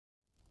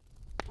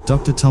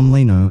Dr. Tom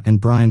Lino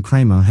and Bryan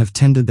KRAMER have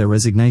tendered their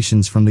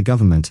resignations from the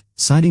government,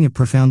 citing a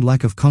profound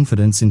lack of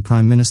confidence in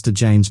Prime Minister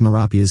James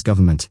Marape's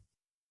government.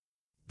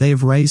 They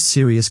have raised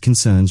serious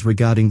concerns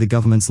regarding the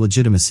government's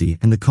legitimacy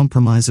and the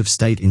compromise of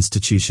state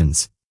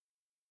institutions.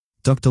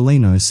 Dr.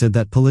 Lino said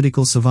that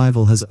political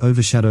survival has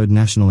overshadowed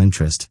national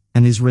interest,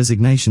 and his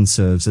resignation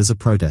serves as a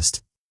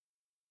protest.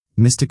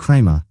 Mr.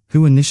 KRAMER,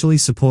 who initially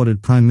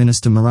supported Prime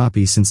Minister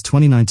Marape since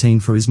 2019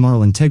 for his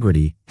moral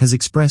integrity, has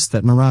expressed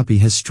that Marape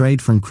has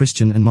strayed from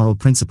Christian and moral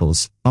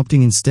principles,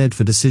 opting instead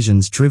for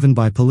decisions driven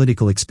by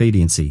political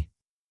expediency.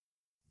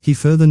 He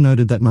further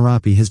noted that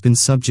Marape has been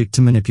subject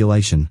to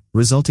manipulation,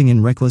 resulting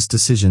in reckless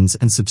decisions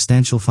and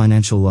substantial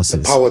financial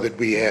losses. The power that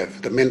we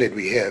have, the mandate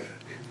we have,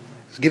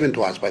 is given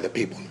to us by the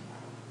people.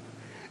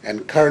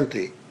 And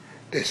currently,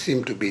 there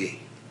seems to be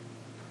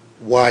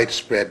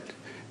widespread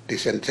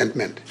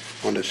disenchantment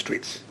on the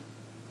streets.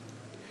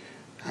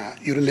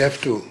 You don't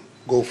have to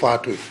go far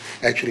to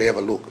actually have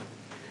a look.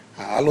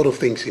 A lot of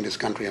things in this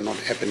country are not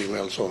happening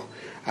well, so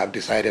I've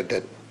decided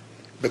that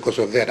because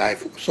of that,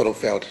 I've sort of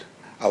felt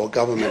our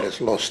government has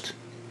lost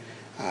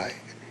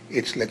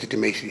its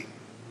legitimacy.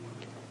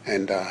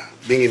 And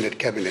being in that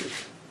cabinet,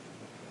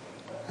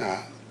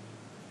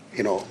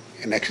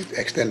 and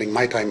extending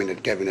my time in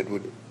that cabinet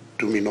would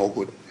do me no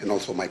good, and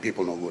also my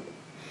people no good.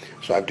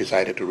 So I've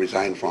decided to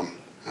resign from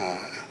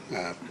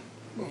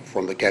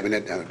the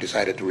cabinet, and I've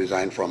decided to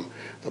resign from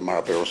the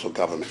Marape-Rosso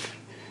government.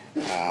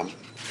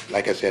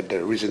 Like I said,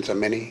 the reasons are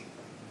many.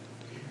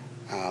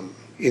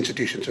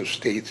 Institutions of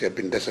states have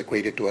been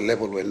desecrated to a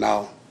level where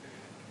now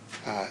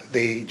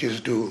they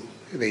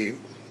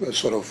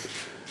sort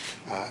of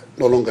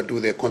no longer do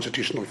their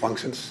constitutional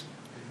functions.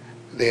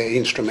 They are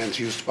instruments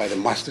used by the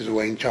masters who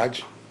are in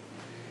charge.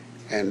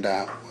 And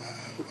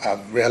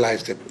I've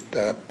realized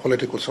that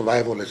political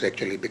survival has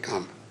actually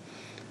become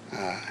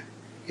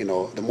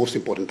the most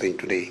important thing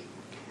today,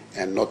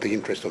 and not the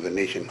interest of the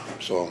nation.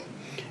 So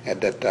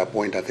at that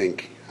point, I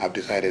think I've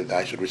decided that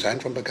I should resign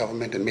from the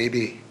government, and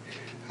maybe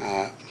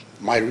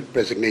my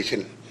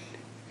resignation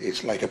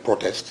is like a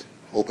protest,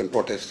 open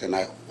protest, and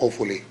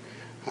hopefully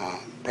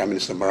Prime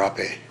Minister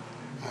Marape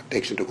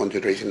takes into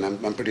consideration.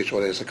 I'm pretty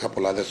sure there's a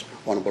couple others.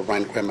 Honorable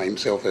Bryan KRAMER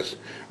himself has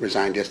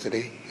resigned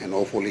yesterday, and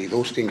hopefully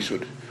those things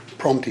should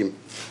prompt him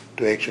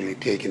to actually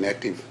take an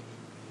active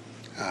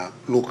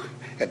look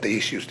at the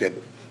issues that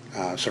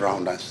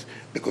surround us,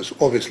 because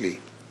obviously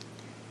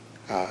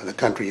the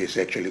country is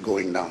actually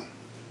going down.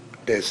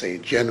 There's a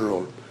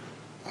general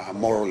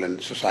moral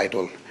and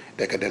societal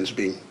decadence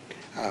being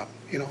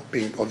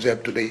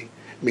observed today.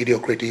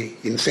 Mediocrity,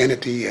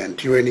 insanity, and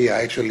tyranny are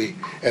actually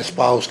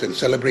espoused and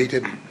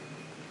celebrated,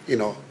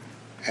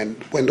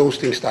 and when those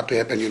things start to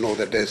happen, you know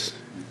that there's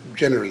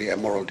generally a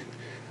moral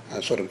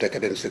sort of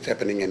decadence that's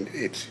happening, and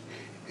it's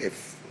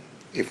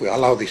if we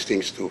allow these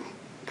things to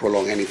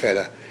prolong any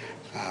further,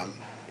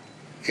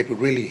 it would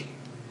really,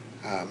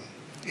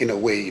 in a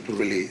way, it would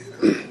really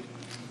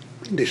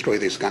destroy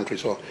this country.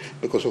 So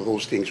because of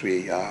those things,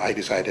 I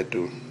decided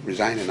to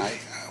resign, and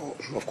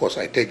of course,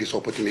 I take this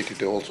opportunity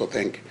to also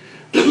thank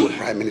the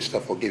Prime Minister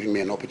for giving me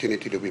an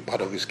opportunity to be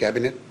part of his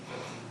cabinet.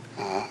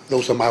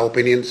 Those are my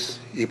opinions.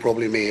 He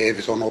probably may have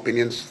his own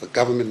opinions. The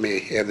government may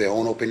have their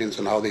own opinions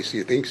on how they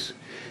see things.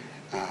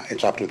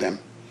 It's up to them.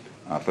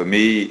 For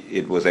me,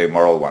 it was a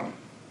moral one.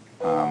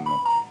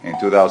 In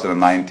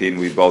 2019,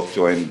 we both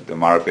joined the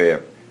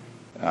Marape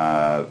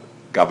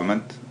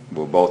government. We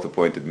were both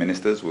appointed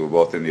ministers. We were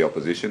both in the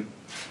opposition.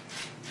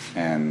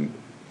 And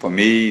for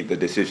me, the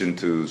decision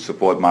to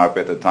support Marape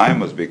at the time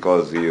was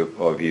because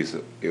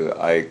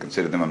I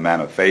considered him a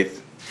man of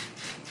faith,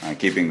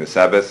 keeping the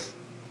Sabbath,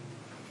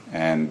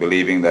 and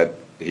believing that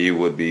he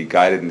would be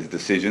guided in his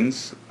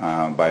decisions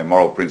by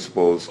moral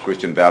principles,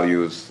 Christian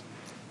values,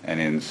 and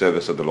in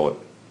service of the Lord.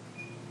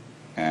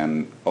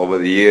 And over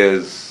the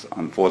years,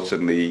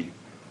 unfortunately,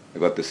 I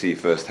got to see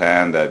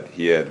firsthand that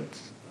he had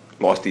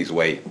lost his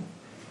way,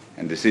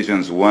 and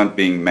decisions weren't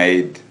being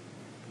made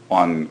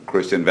on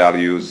Christian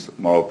values,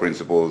 moral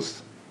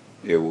principles.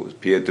 It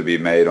appeared to be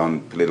made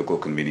on political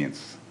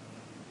convenience.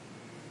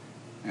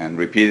 And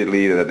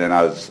repeatedly, then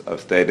as I've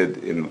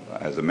stated,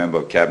 as a member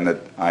of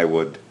cabinet, I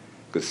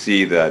could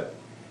see that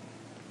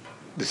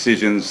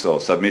decisions or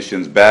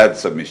submissions, bad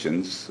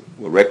submissions,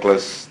 were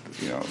reckless,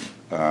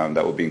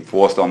 that were being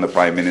forced on the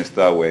Prime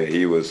Minister, where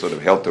he was sort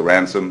of held to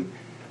ransom.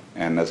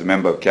 And as a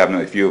member of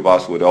cabinet, a few of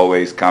us would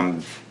always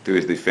come to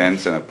his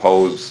defense and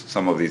oppose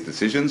some of these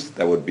decisions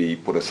that would be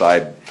put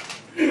aside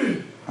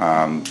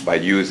by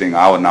using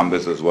our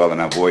numbers as well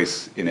and our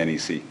voice in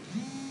NEC.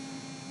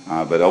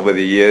 But over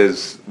the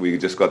years, we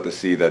just got to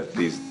see that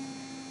these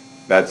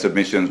bad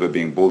submissions were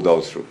being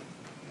bulldozed through.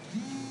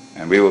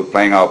 And we were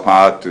playing our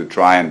part to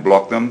try and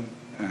block them,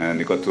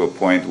 and it got to a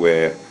point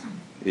where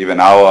even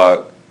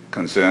our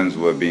concerns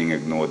were being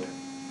ignored.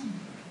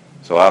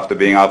 So after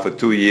being out for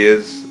 2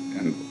 years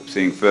and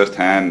seeing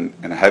firsthand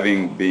and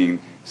having been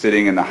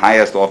sitting in the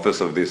highest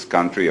office of this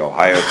country or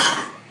highest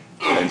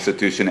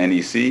institution,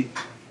 NEC,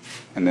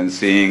 and then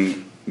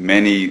seeing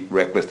many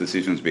reckless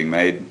decisions being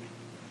made,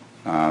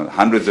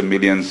 hundreds of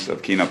millions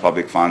of Kina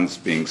public funds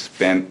being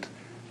spent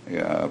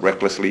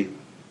recklessly,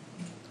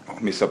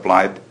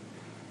 misapplied,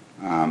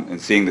 and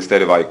seeing the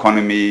state of our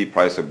economy,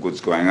 price of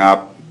goods going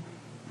up,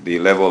 the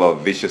level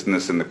of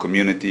viciousness in the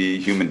community,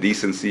 human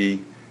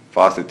decency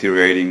fast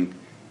deteriorating.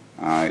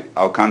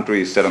 Our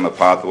country is set on a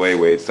pathway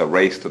where it's a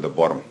race to the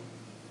bottom.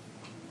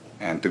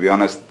 And to be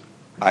honest,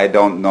 I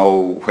don't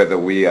know whether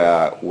we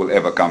will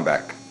ever come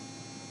back,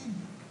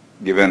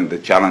 given the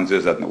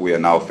challenges that we are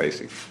now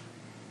facing.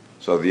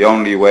 So the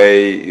only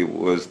way it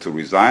was to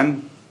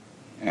resign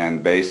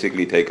and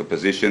basically take a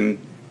position,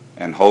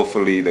 and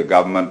hopefully the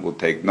government will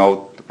take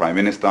note, the Prime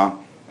Minister,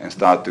 and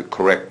start to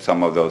correct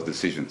some of those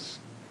decisions.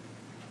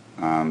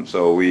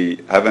 So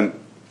we haven't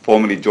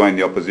formally joined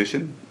the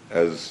opposition.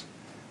 As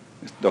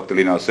Dr.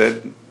 Lino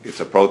said, it's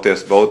a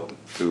protest vote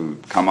to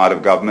come out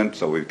of government,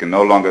 so we can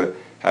no longer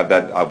have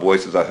that our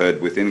voices are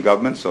heard within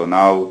government. So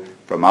now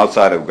from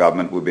outside of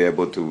government we'll be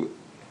able to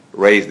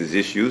raise these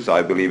issues.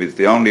 I believe it's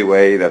the only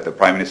way that the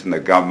Prime Minister and the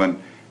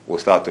government will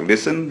start to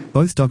listen.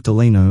 Both Dr.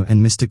 Lino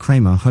and Mr.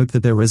 KRAMER hope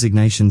that their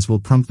resignations will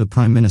prompt the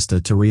Prime Minister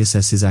to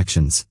reassess his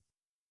actions.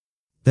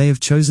 They have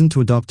chosen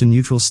to adopt a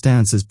neutral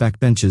stance as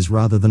backbenchers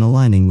rather than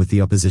aligning with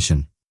the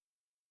opposition.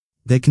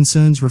 Their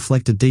concerns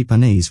reflect a deep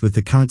unease with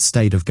the current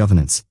state of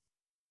governance.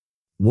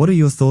 What are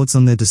your thoughts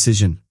on their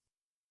decision?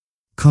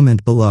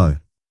 Comment below.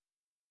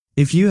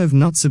 If you have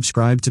not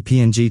subscribed to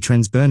PNG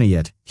Trends Burner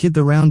yet, hit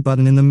the round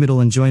button in the middle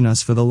and join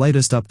us for the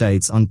latest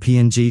updates on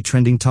PNG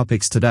trending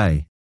topics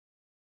today.